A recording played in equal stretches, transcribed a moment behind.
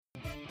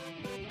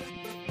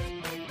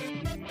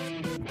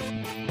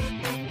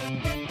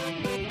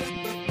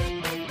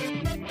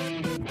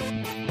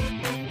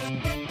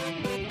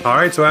All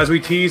right, so as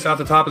we teased at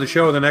the top of the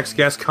show, the next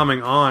guest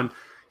coming on,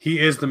 he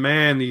is the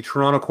man, the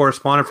Toronto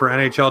correspondent for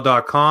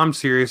NHL.com,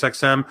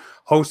 SiriusXM,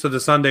 host of the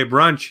Sunday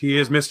Brunch. He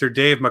is Mr.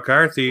 Dave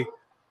McCarthy.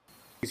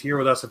 He's here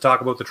with us to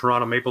talk about the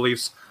Toronto Maple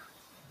Leafs.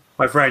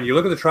 My friend, you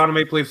look at the Toronto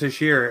Maple Leafs this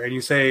year and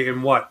you say,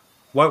 in what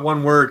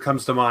one word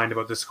comes to mind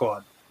about this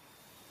squad?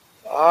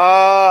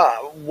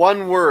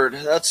 One word.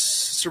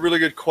 That's a really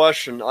good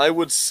question. I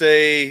would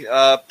say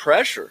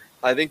pressure.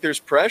 I think there's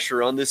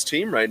pressure on this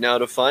team right now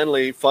to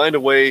finally find a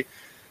way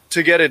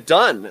to get it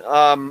done.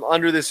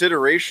 Under this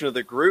iteration of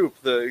the group,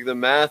 the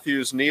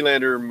Matthews,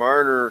 Nylander,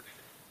 Marner,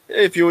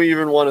 if you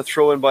even want to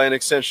throw in by an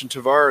extension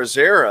Tavares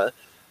era,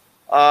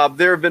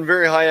 there have been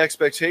very high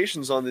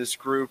expectations on this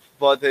group,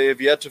 but they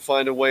have yet to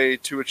find a way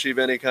to achieve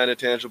any kind of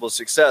tangible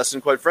success.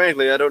 And quite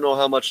frankly, I don't know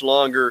how much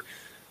longer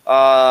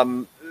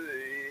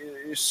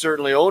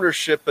certainly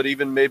ownership, but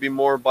even maybe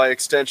more by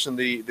extension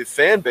the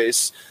fan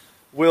base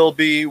will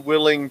be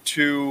willing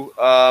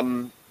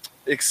to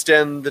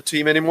extend the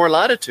team any more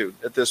latitude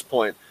at this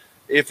point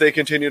if they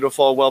continue to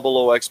fall well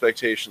below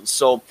expectations.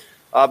 So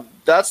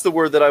that's the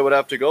word that I would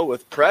have to go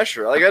with,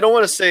 pressure. Like, I don't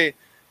want to say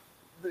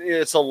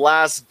it's a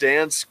last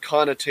dance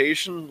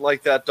connotation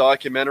like that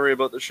documentary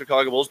about the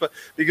Chicago Bulls, but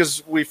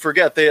because we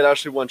forget they had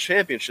actually won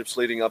championships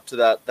leading up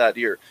to that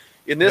year.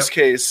 In this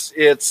case,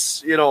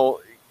 it's,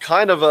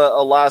 kind of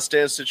a last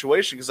dance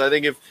situation, because I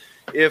think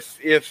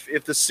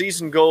if the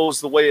season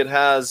goes the way it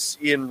has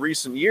in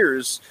recent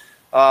years,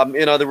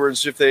 in other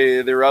words, if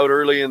they're out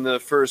early in the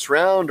first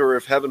round, or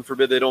if heaven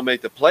forbid they don't make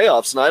the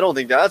playoffs, and I don't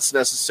think that's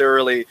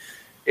necessarily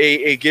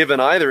a given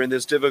either in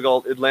this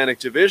difficult Atlantic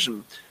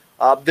division,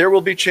 there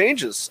will be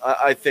changes,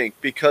 I think,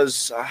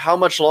 because how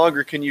much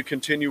longer can you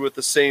continue with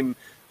the same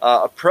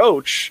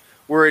approach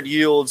where it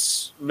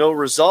yields no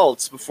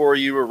results before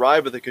you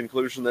arrive at the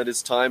conclusion that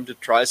it's time to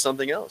try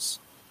something else?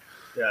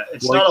 Yeah,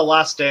 it's not a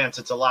last dance;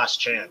 it's a last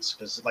chance.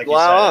 Because, like you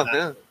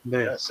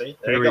said, see,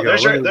 there you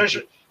go.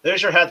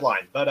 There's your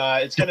headline. But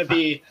it's going to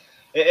be,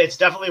 it's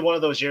definitely one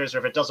of those years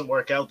where if it doesn't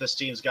work out, this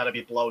team's got to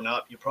be blown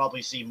up. You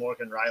probably see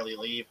Morgan Riley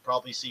leave,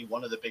 probably see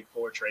one of the big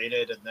four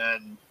traded, and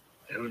then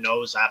who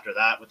knows after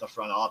that with the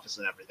front office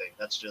and everything.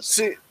 That's just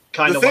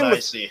kind of what I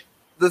see.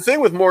 The thing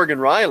with Morgan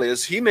Riley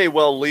is he may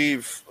well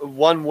leave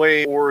one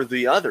way or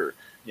the other.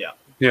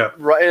 Yeah.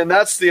 Right. And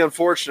that's the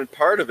unfortunate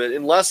part of it,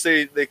 unless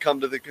they come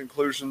to the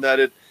conclusion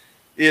that it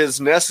is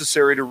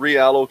necessary to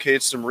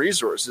reallocate some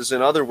resources.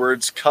 In other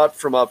words, cut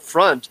from up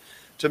front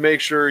to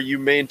make sure you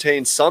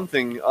maintain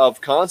something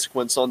of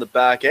consequence on the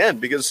back end.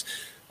 Because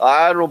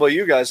I don't know about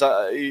you guys,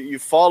 you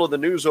follow the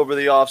news over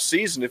the off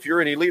season. If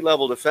you're an elite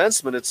level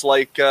defenseman, it's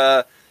like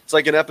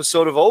an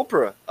episode of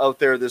Oprah out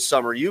there this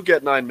summer. You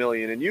get $9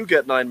 million and you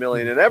get $9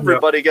 million and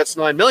everybody gets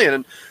 $9 million.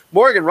 And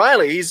Morgan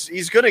Riley,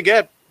 he's going to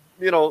get,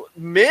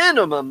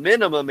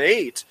 minimum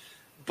 8,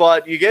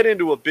 but you get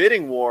into a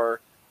bidding war.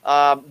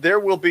 There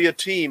will be a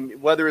team,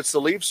 whether it's the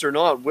Leafs or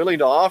not, willing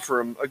to offer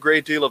him a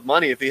great deal of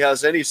money if he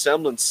has any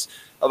semblance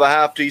of a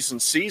half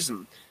decent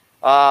season.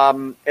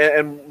 And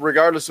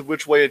regardless of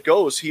which way it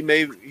goes, he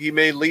may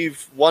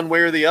leave one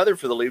way or the other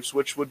for the Leafs,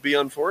 which would be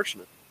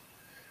unfortunate.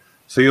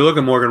 So you look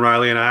at Morgan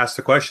Riley, and I asked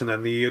the question,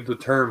 and the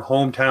term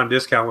hometown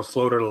discount was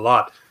floated a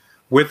lot.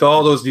 With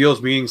all those deals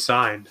being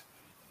signed,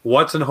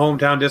 what's a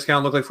hometown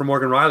discount look like for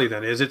Morgan Riley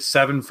then? Is it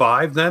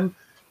 7.5 then?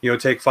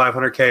 Take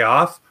 $500K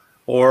off?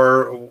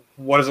 Or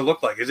what does it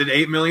look like? Is it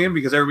 $8 million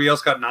because everybody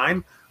else got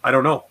 9? I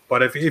don't know.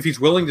 But if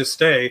he's willing to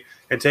stay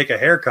and take a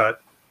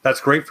haircut,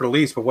 that's great for the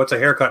Leafs. But what's a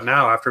haircut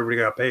now after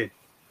everybody got paid?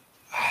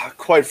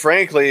 Quite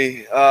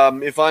frankly,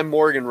 if I'm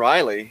Morgan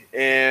Riley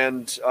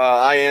and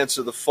I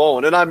answer the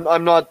phone, and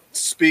I'm not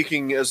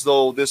speaking as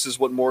though this is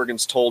what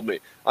Morgan's told me.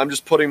 I'm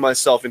just putting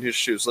myself in his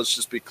shoes. Let's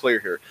just be clear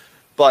here.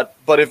 But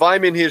if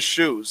I'm in his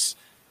shoes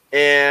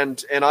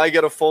and I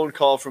get a phone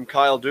call from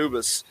Kyle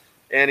Dubas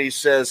and he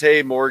says,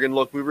 "Hey, Morgan,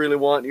 look, we really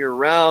want you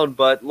around,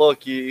 but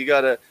look, you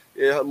got to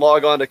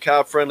log on to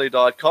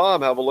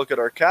capfriendly.com, have a look at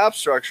our cap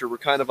structure. We're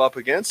kind of up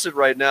against it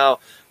right now.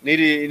 You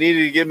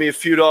needed to give me a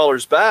few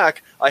dollars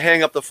back." I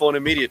hang up the phone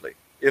immediately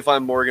if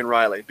I'm Morgan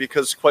Riley,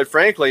 because quite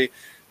frankly,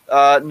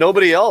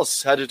 nobody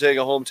else had to take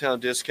a hometown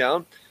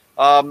discount.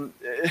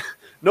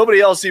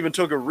 Nobody else even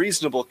took a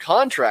reasonable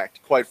contract,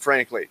 quite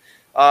frankly.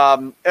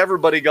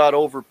 Everybody got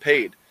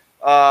overpaid.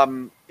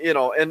 And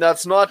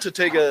that's not to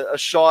take a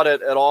shot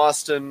at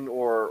Austin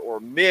or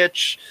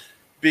Mitch,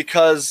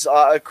 because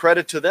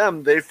credit to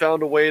them, they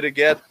found a way to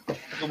get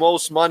the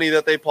most money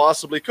that they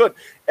possibly could.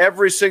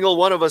 Every single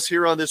one of us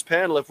here on this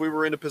panel, if we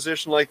were in a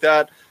position like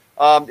that,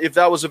 if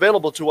that was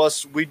available to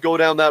us, we'd go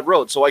down that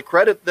road. So I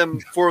credit them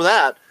for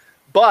that.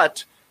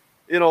 But,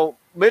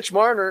 Mitch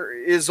Marner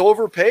is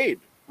overpaid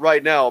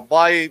right now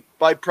by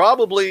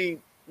probably,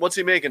 what's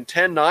he making,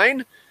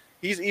 10-9?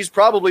 He's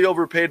probably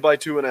overpaid by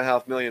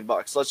 $2.5 million.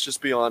 Let's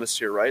just be honest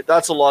here, right?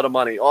 That's a lot of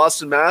money.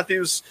 Austin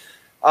Matthews,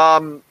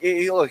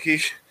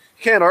 he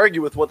can't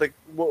argue with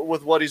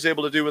what he's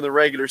able to do in the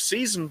regular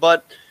season,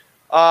 but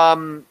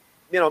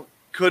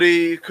Could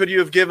you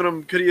have given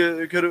him?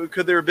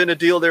 Could there have been a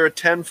deal there at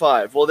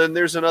 10-5? Well, then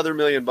there's another $1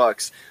 million.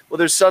 Well,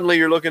 there's suddenly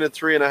you're looking at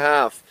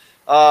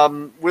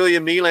 3.5.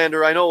 William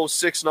Nylander, I know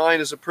 6.9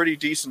 is a pretty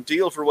decent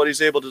deal for what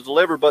he's able to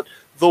deliver, but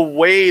the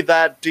way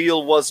that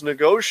deal was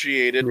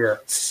negotiated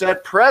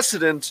set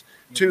precedent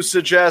to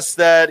suggest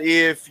that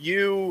if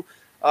you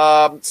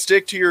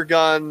stick to your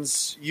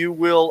guns, you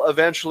will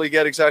eventually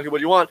get exactly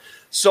what you want.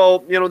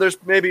 So, there's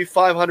maybe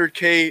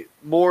 $500K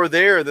more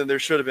there than there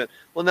should have been.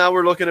 Well, now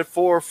we're looking at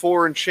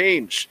four and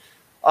change.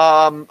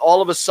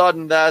 All of a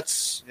sudden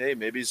that's, hey,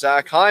 maybe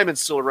Zach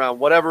Hyman's still around,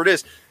 whatever it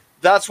is.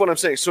 That's what I'm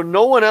saying. So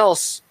no one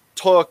else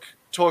took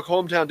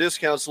hometown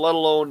discounts, let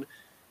alone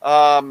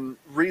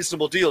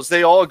reasonable deals.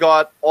 They all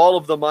got all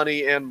of the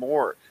money and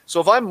more.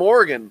 So if I'm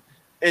Morgan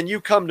and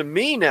you come to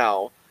me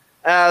now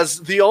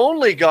as the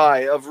only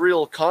guy of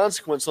real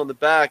consequence on the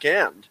back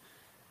end,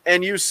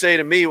 and you say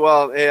to me,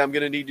 well, hey, I'm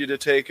going to need you to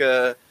take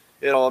 $1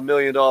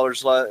 million.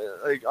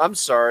 Like, I'm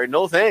sorry,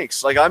 no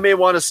thanks. Like, I may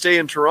want to stay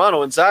in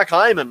Toronto, and Zach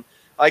Hyman,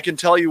 I can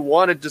tell you,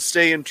 wanted to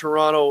stay in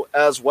Toronto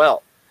as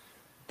well.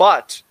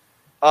 But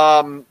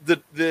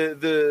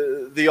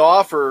the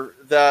offer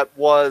that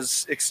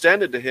was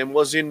extended to him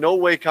was in no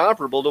way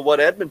comparable to what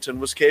Edmonton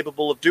was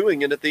capable of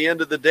doing. And at the end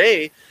of the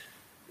day,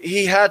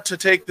 he had to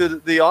take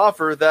the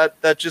offer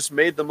that just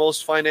made the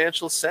most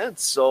financial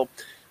sense. So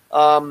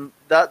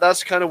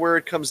that's kind of where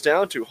it comes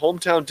down to.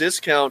 Hometown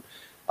discount,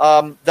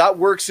 that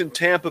works in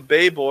Tampa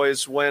Bay,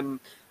 boys, when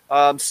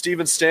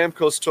Steven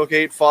Stamkos took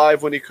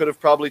 8.5 when he could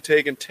have probably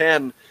taken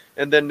 10,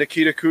 and then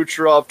Nikita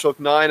Kucherov took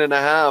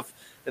 9.5,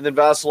 and then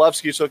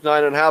Vasilevsky took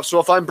 9.5. So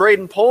if I'm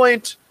Braden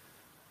Point,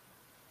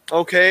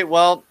 okay,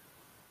 well,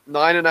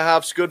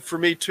 9.5 is good for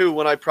me too,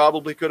 when I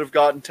probably could have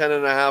gotten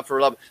 10.5 or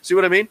 11. See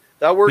what I mean?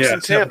 That works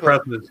in Tampa.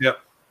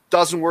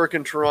 Doesn't work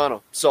in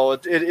Toronto. So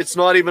it's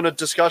not even a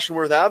discussion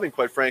worth having,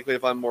 quite frankly,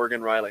 if I'm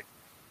Morgan Riley.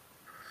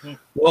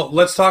 Well,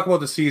 let's talk about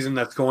the season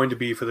that's going to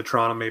be for the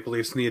Toronto Maple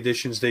Leafs and the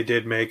additions they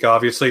did make.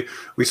 Obviously,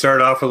 we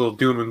started off with a little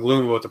doom and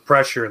gloom about the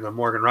pressure and the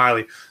Morgan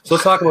Riley. So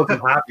let's talk about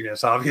some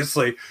happiness,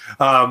 obviously.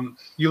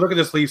 You look at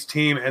this Leafs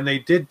team, and they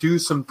did do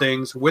some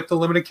things with the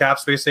limited cap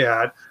space they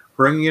had,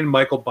 bringing in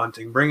Michael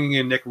Bunting, bringing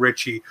in Nick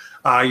Ritchie,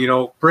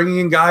 bringing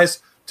in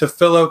guys to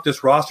fill out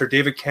this roster.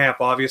 David Kampf,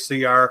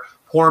 obviously, our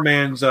poor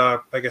man's,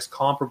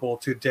 comparable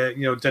to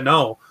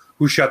Danault,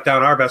 who shut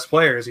down our best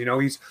players.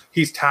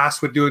 He's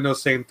tasked with doing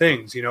those same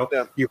things.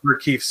 You've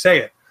heard Keith say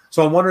it.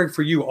 So I'm wondering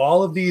for you,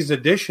 all of these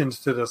additions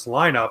to this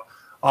lineup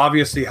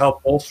obviously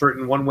help bolster it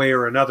in one way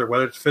or another,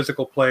 whether it's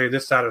physical play,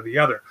 this, that, or the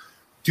other.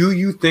 Do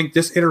you think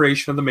this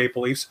iteration of the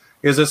Maple Leafs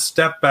is a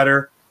step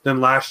better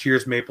than last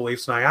year's Maple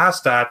Leafs? And I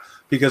ask that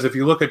because if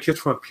you look at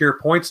just from a pure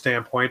point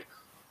standpoint,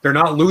 they're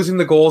not losing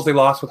the goals they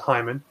lost with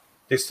Hyman.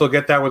 They still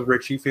get that with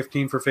Ritchie,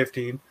 15 for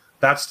 15.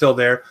 That's still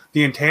there.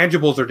 The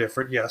intangibles are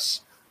different,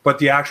 yes, but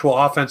the actual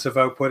offensive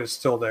output is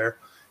still there.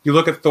 You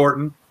look at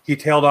Thornton, he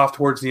tailed off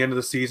towards the end of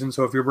the season.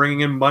 So if you're bringing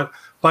in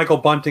Michael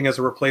Bunting as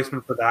a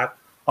replacement for that,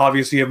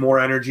 obviously you have more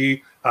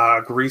energy,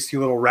 greasy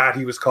little rat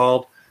he was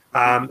called.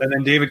 And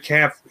then David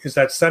Kampf is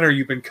that center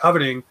you've been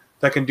coveting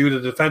that can do the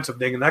defensive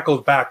thing. And that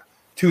goes back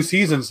 2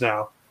 seasons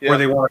now where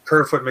they want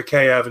Kerfoot,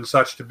 Mikheyev, and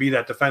such to be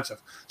that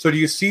defensive. So do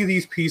you see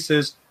these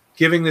pieces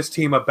giving this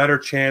team a better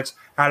chance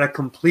at a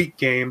complete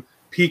game,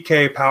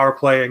 PK, power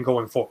play, and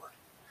going forward?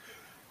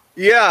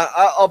 Yeah,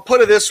 I'll put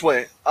it this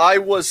way. I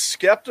was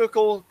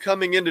skeptical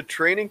coming into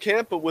training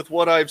camp, but with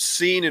what I've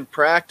seen in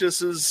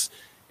practices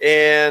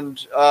and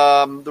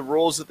the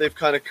roles that they've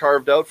kind of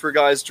carved out for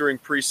guys during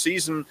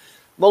preseason,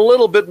 I'm a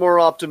little bit more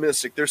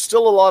optimistic. There's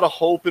still a lot of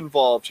hope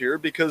involved here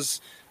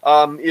because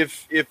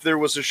if there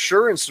was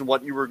assurance in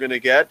what you were going to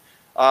get,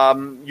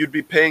 you'd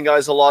be paying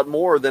guys a lot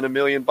more than $1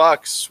 million,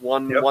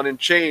 one and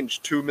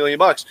change, $2 million.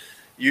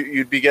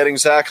 You'd be getting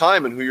Zach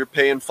Hyman, who you're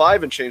paying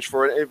 5 and change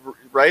for it,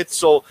 right?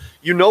 So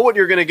you know what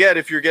you're going to get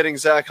if you're getting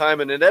Zach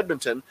Hyman in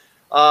Edmonton.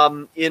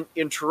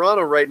 In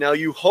Toronto right now,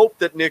 you hope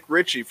that Nick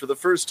Ritchie, for the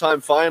first time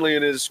finally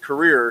in his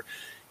career,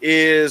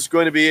 is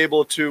going to be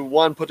able to,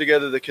 1, put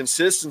together the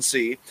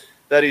consistency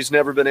that he's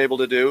never been able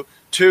to do,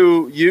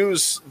 2,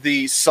 use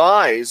the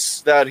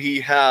size that he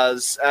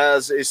has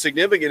as a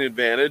significant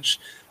advantage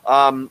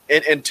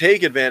and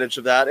take advantage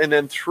of that, and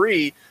then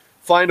 3,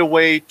 find a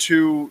way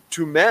to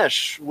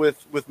mesh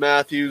with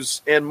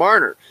Matthews and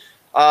Marner.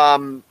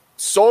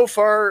 So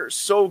far,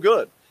 so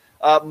good.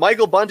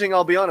 Michael Bunting,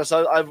 I'll be honest,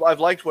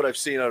 I've liked what I've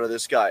seen out of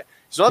this guy.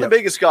 He's not the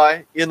biggest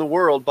guy in the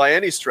world by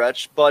any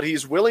stretch, but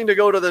he's willing to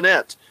go to the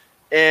net.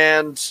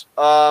 And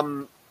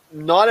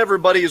not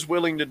everybody is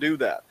willing to do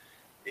that.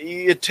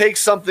 It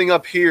takes something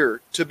up here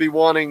to be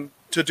wanting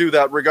to do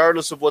that,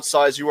 regardless of what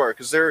size you are,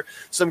 because there are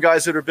some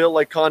guys that are built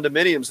like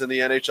condominiums in the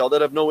NHL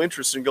that have no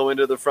interest in going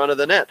to the front of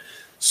the net.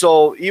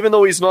 So even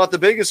though he's not the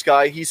biggest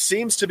guy, he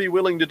seems to be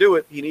willing to do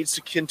it. He needs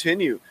to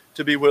continue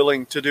to be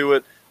willing to do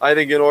it, I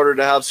think, in order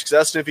to have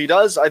success. And if he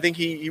does, I think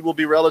he will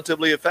be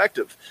relatively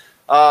effective.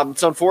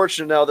 It's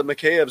unfortunate now that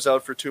McCabe's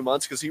out for 2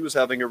 months because he was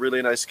having a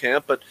really nice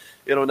camp, but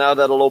now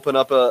that'll open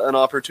up an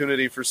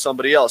opportunity for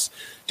somebody else.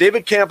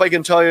 David Camp, I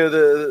can tell you,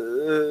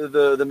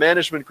 the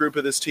management group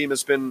of this team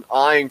has been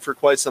eyeing for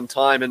quite some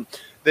time, and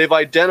they've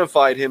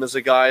identified him as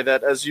a guy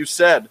that, as you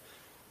said,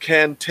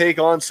 can take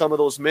on some of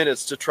those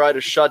minutes to try to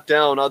shut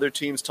down other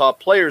teams' top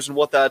players. And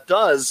what that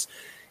does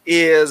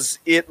is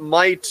it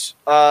might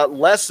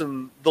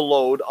lessen the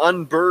load,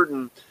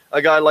 unburden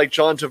a guy like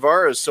John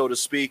Tavares, so to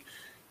speak,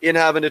 in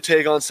having to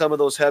take on some of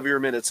those heavier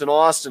minutes, and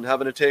Austin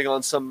having to take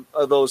on some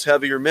of those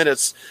heavier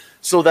minutes,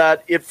 so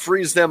that it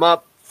frees them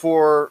up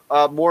for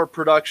more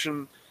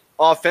production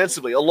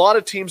offensively. A lot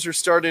of teams are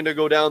starting to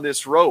go down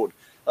this road.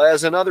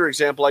 As another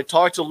example, I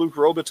talked to Luc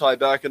Robitaille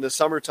back in the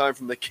summertime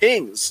from the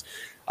Kings,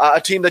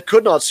 a team that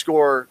could not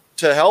score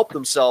to help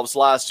themselves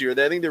last year.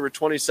 I think they were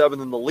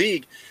 27th in the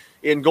league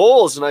in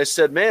goals, and I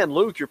said, man,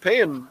 Luke, you're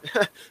paying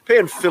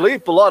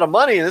Philippe a lot of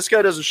money, and this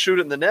guy doesn't shoot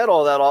it in the net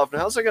all that often.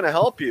 How's that going to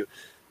help you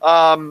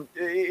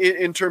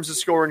in terms of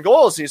scoring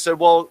goals? And he said,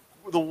 well,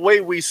 the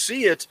way we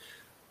see it,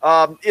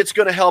 it's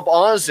going to help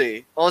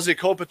Ozzy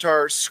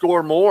Kopitar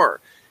score more.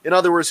 In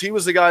other words, he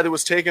was the guy that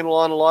was taking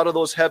on a lot of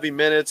those heavy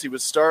minutes. He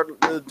would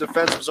start the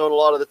defensive zone a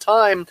lot of the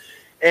time,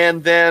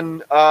 and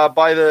then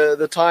by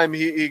the time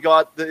he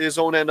got his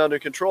own end under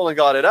control and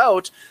got it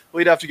out,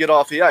 we'd have to get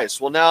off the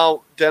ice. Well,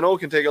 now Danault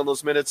can take on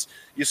those minutes.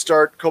 You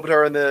start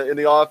Kopitar in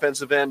the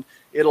offensive end.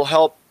 It'll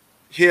help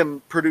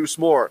him produce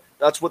more.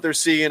 That's what they're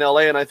seeing in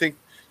LA, and I think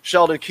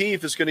Sheldon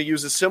Keefe is going to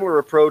use a similar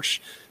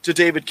approach to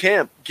David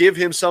Camp. Give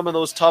him some of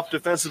those tough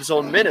defensive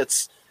zone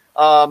minutes,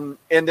 and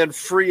then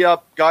free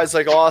up guys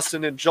like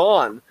Austin and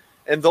John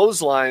and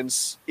those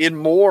lines in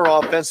more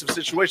offensive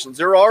situations.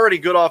 They're already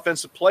good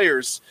offensive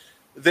players.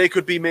 They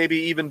could be maybe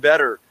even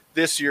better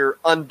this year,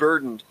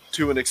 unburdened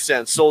to an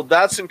extent. So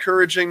that's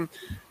encouraging.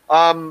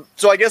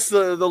 So I guess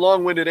the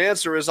long-winded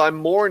answer is I'm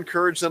more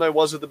encouraged than I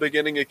was at the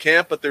beginning of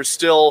camp, but there's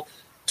still,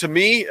 to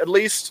me at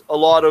least, a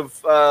lot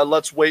of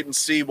let's wait and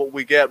see what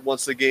we get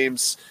once the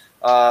games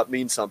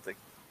mean something.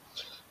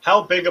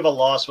 How big of a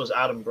loss was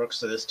Adam Brooks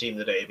to this team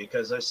today?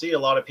 Because I see a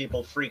lot of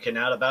people freaking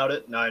out about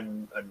it, and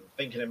I'm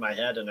thinking in my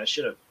head, and I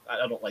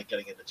don't like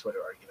getting into Twitter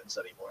arguments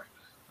anymore.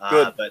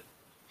 But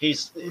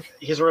he's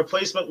a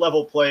replacement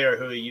level player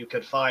who you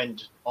could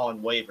find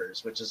on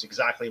waivers, which is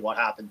exactly what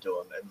happened to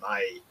him. Am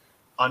I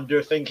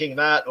underthinking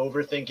that,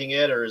 overthinking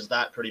it, or is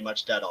that pretty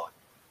much dead on?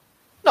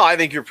 No, I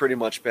think you're pretty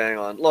much bang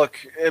on. Look,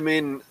 I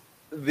mean,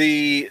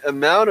 the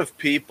amount of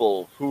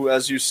people who,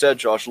 as you said,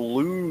 Josh,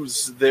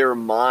 lose their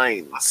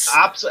minds.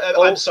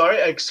 I'm sorry,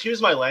 excuse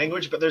my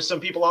language, but there's some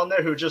people on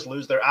there who just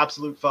lose their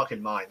absolute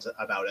fucking minds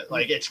about it.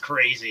 Like, it's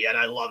crazy, and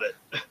I love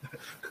it.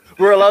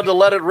 We're allowed to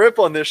let it rip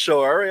on this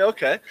show, are we?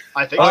 Okay.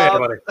 I think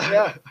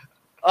yeah.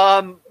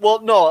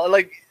 Well, no,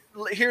 like,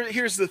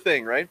 here's the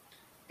thing, right?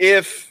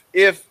 If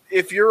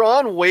you're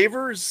on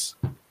waivers,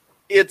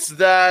 it's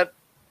that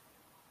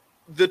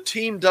the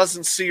team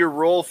doesn't see a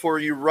role for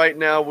you right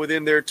now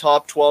within their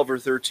top 12 or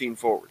 13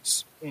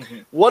 forwards.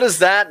 Mm-hmm. What does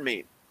that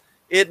mean?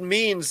 It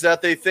means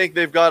that they think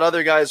they've got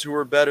other guys who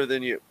are better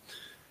than you.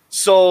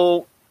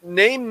 So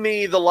name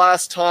me the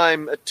last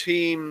time a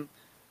team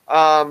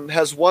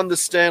has won the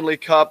Stanley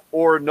Cup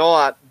or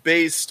not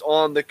based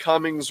on the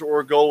comings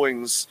or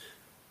goings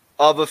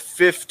of a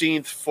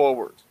 15th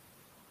forward.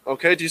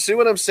 Okay, do you see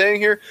what I'm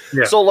saying here?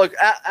 Yeah. So, look,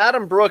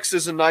 Adam Brooks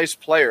is a nice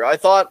player. I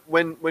thought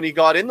when he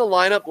got in the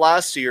lineup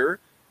last year,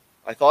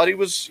 I thought he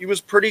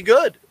was pretty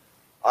good.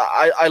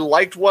 I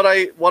liked what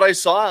I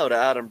saw out of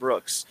Adam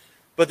Brooks.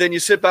 But then you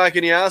sit back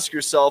and you ask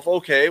yourself,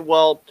 okay,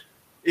 well,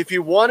 if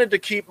you wanted to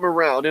keep him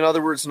around, in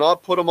other words,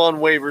 not put him on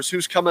waivers,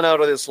 who's coming out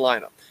of this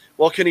lineup?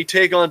 Well, can he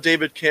take on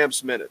David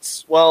Camp's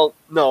minutes? Well,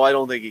 no, I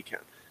don't think he can.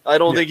 I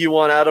don't think you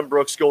want Adam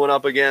Brooks going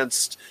up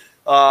against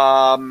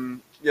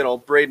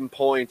Braden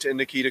Point and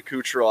Nikita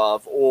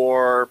Kucherov,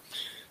 or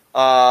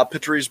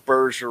Patrice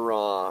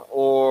Bergeron,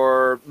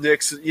 or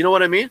Nick. You know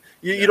what I mean?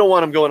 You don't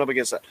want him going up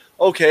against that.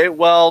 Okay,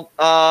 well,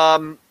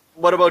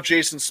 what about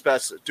Jason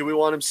Spezza? Do we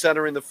want him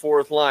centering the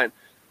fourth line?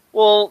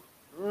 Well,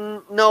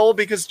 no,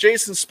 because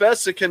Jason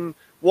Spezza can,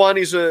 one,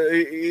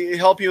 he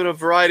help you in a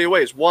variety of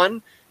ways.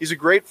 One, he's a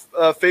great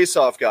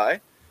face-off guy.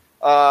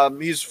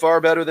 He's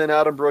far better than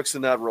Adam Brooks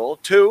in that role.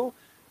 Two,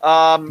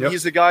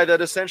 he's a guy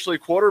that essentially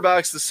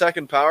quarterbacks the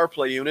second power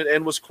play unit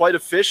and was quite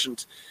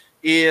efficient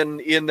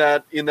in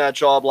that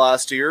job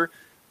last year.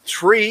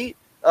 Three,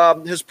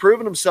 has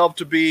proven himself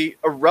to be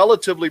a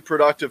relatively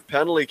productive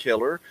penalty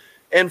killer.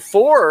 And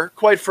four,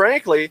 quite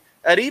frankly,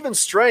 at even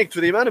strength for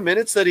the amount of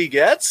minutes that he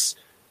gets,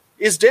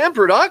 is damn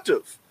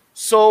productive.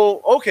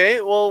 So, okay,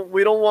 well,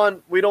 we don't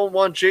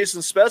want Jason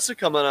Spezza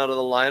coming out of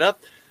the lineup.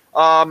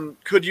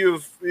 Could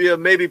you have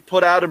maybe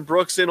put Adam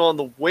Brooks in on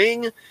the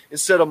wing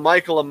instead of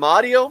Michael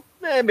Amadio?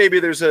 Maybe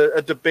there's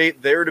a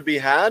debate there to be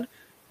had.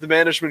 The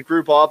management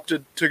group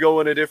opted to go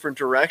in a different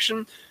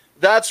direction.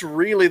 That's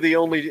really the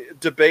only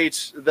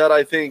debate that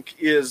I think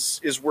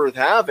is worth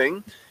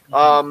having.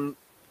 Mm-hmm.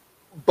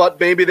 But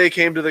maybe they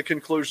came to the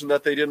conclusion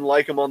that they didn't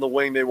like him on the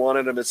wing. They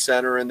wanted him at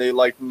center, and they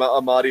liked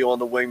Amadio on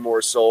the wing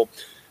more. So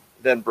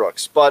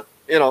Brooks. But,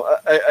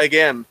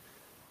 again,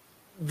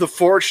 the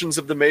fortunes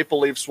of the Maple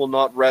Leafs will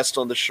not rest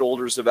on the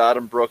shoulders of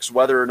Adam Brooks,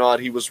 whether or not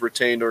he was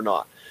retained or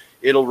not.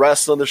 It'll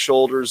rest on the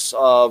shoulders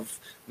of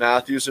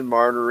Matthews and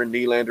Marner and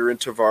Nylander and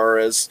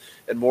Tavares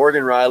and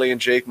Morgan Riley and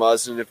Jake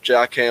Muzzin if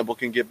Jack Campbell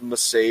can give him a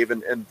save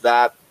and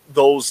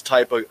those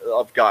type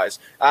of guys.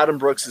 Adam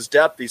Brooks is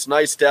depth. He's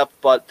nice depth,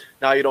 but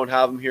now you don't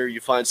have him here.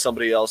 You find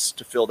somebody else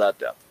to fill that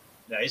depth.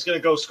 Yeah, he's going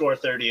to go score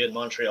 30 in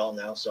Montreal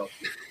now, so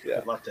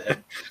good luck to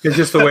him. It's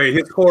just the way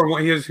he was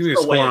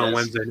scoring on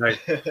Wednesday night.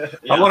 Yeah.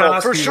 I want to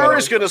ask for sure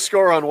he's going to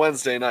score on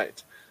Wednesday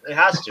night. It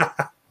has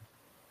to.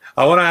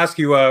 I want to ask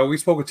you, we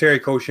spoke with Terry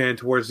Koshan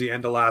towards the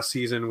end of last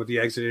season with the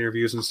exit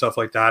interviews and stuff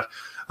like that.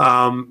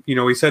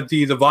 He said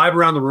the vibe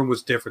around the room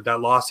was different. That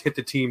loss hit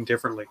the team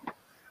differently.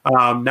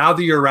 Now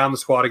that you're around the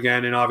squad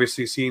again and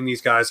obviously seeing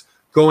these guys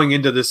going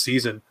into this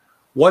season,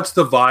 what's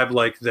the vibe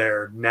like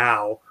there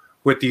now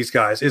with these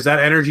guys? Is that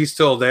energy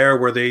still there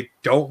where they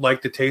don't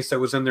like the taste that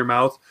was in their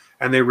mouth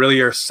and they really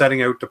are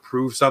setting out to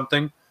prove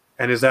something?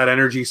 And is that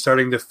energy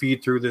starting to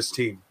feed through this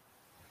team?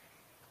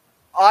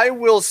 I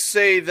will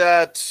say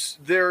that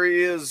there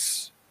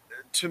is,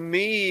 to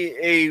me,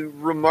 a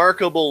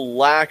remarkable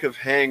lack of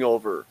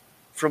hangover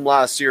from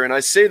last year. And I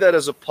say that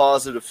as a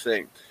positive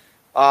thing.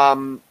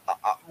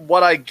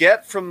 What I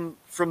get from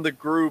the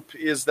group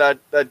is that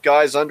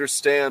guys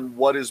understand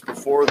what is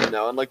before them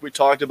now. And like we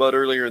talked about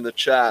earlier in the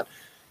chat,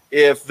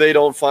 if they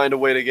don't find a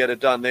way to get it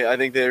done, I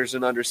think there's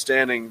an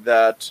understanding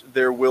that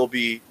there will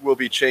be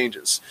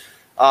changes.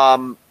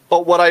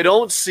 But what I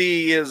don't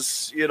see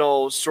is,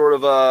 sort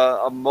of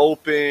a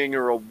moping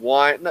or a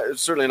whine,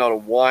 certainly not a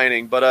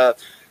whining, but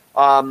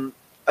an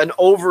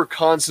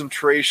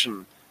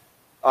over-concentration.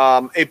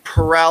 A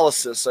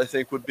paralysis, I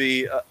think, would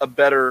be a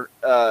better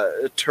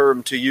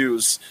term to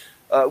use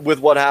with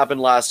what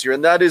happened last year.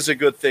 And that is a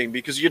good thing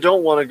because you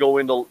don't want to go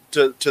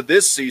into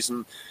this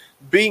season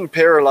being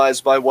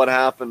paralyzed by what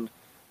happened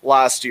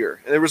last year.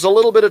 And there was a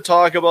little bit of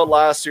talk about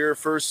last year,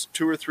 first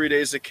 2 or 3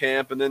 days of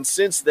camp. And then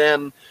since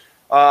then,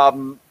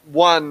 the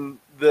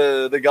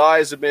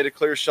guys have made it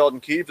clear,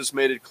 Sheldon Keefe has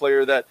made it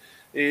clear that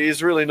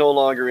he's really no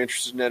longer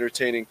interested in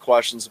entertaining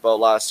questions about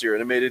last year,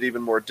 and it made it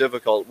even more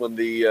difficult when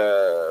the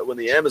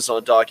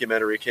Amazon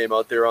documentary came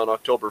out there on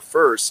October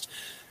 1st.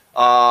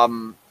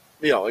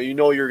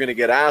 You're going to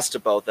get asked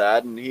about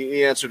that, and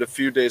he answered a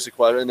few days of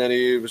questions, and then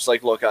he was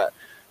like, "Look,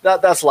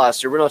 that's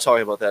last year. We're not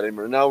talking about that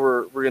anymore. Now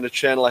we're going to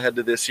channel ahead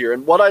to this year."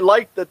 And what I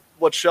liked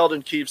what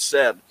Sheldon Keefe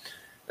said,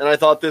 and I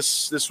thought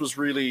this was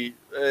really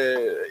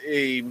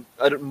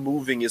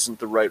moving isn't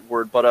the right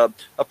word, but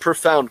a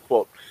profound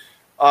quote.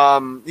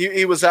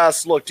 He was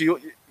asked, look,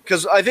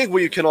 because I think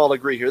we can all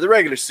agree here, the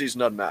regular season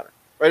doesn't matter,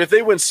 right? If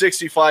they win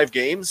 65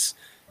 games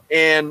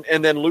and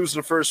then lose in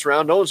the first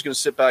round, no one's going to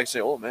sit back and say,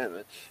 oh,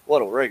 man,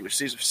 what a regular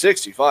season,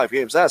 65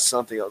 games, that's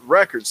something, a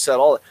record set,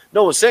 all that.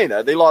 No one's saying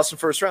that. They lost in the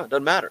first round,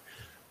 doesn't matter.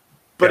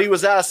 But He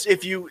was asked,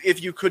 if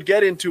you could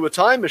get into a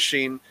time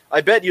machine,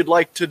 I bet you'd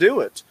like to do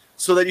it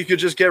so that you could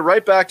just get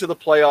right back to the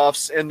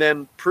playoffs and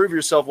then prove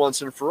yourself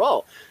once and for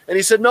all. And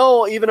he said,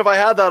 no, even if I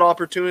had that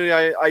opportunity,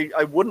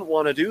 I wouldn't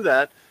want to do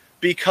that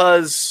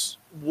because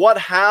what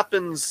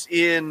happens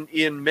in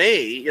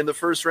May in the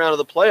first round of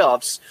the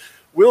playoffs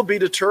will be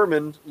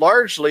determined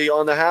largely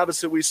on the habits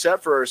that we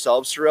set for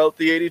ourselves throughout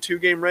the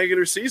 82-game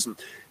regular season.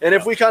 And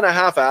if we kind of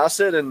half-ass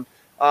it and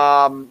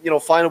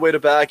find a way to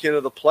back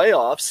into the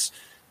playoffs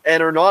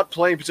and are not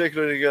playing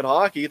particularly good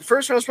hockey, the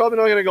first round is probably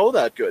not going to go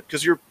that good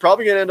because you're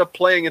probably going to end up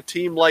playing a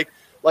team like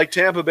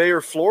Tampa Bay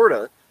or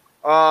Florida,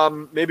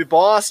 maybe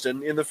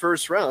Boston in the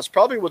first round. It's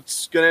probably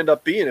what's going to end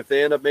up being if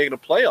they end up making the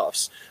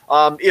playoffs.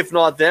 If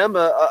not them,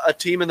 a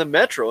team in the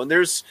Metro. And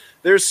there's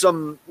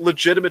some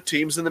legitimate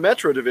teams in the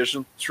Metro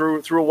division through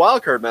a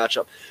wildcard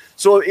matchup.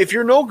 So if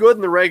you're no good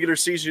in the regular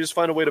season, you just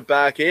find a way to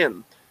back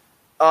in.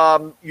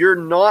 You're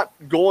not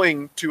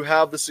going to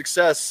have the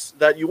success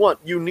that you want.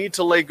 You need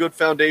to lay good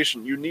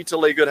foundation. You need to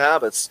lay good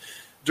habits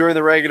during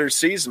the regular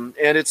season,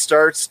 and it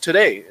starts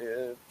today,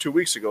 2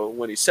 weeks ago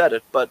when he said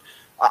it. But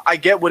I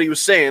get what he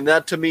was saying.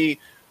 That to me,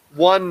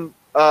 one,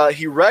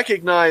 he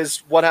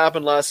recognized what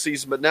happened last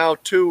season, but now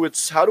two,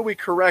 it's how do we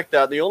correct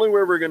that? And the only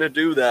way we're going to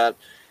do that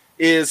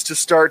is to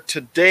start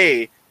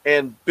today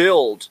and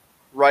build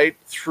right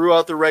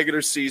throughout the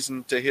regular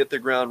season to hit the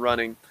ground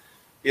running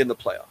in the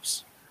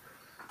playoffs.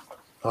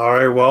 All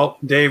right, well,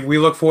 Dave, we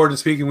look forward to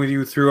speaking with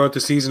you throughout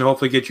the season,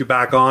 hopefully get you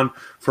back on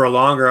for a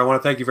longer. I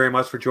want to thank you very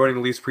much for joining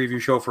the Leafs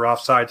preview show for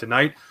Offside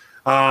tonight.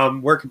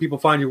 Where can people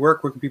find your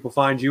work? Where can people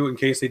find you in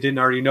case they didn't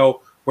already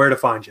know where to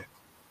find you?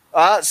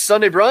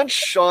 Sunday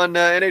brunch on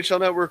NHL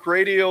Network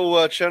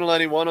Radio, Channel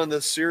 91 on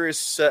the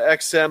Sirius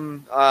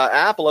XM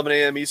app, 11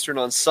 a.m. Eastern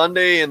on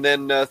Sunday, and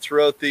then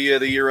throughout the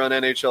year on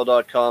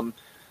NHL.com.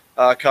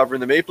 Covering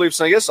the Maple Leafs,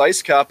 and I guess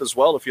Ice Cap as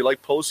well. If you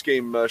like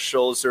post-game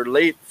shows, they're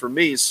late for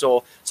me,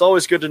 so it's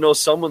always good to know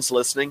someone's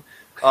listening.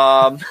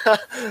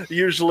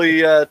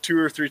 Usually 2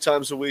 or 3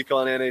 times a week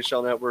on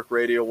NHL Network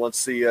Radio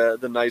once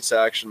the night's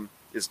action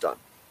is done.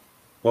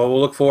 Well,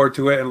 we'll look forward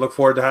to it and look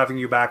forward to having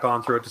you back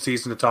on throughout the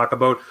season to talk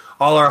about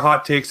all our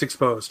hot takes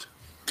exposed.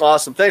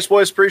 Awesome. Thanks,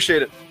 boys.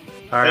 Appreciate it.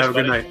 All right. Thanks, have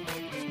a good buddy. night.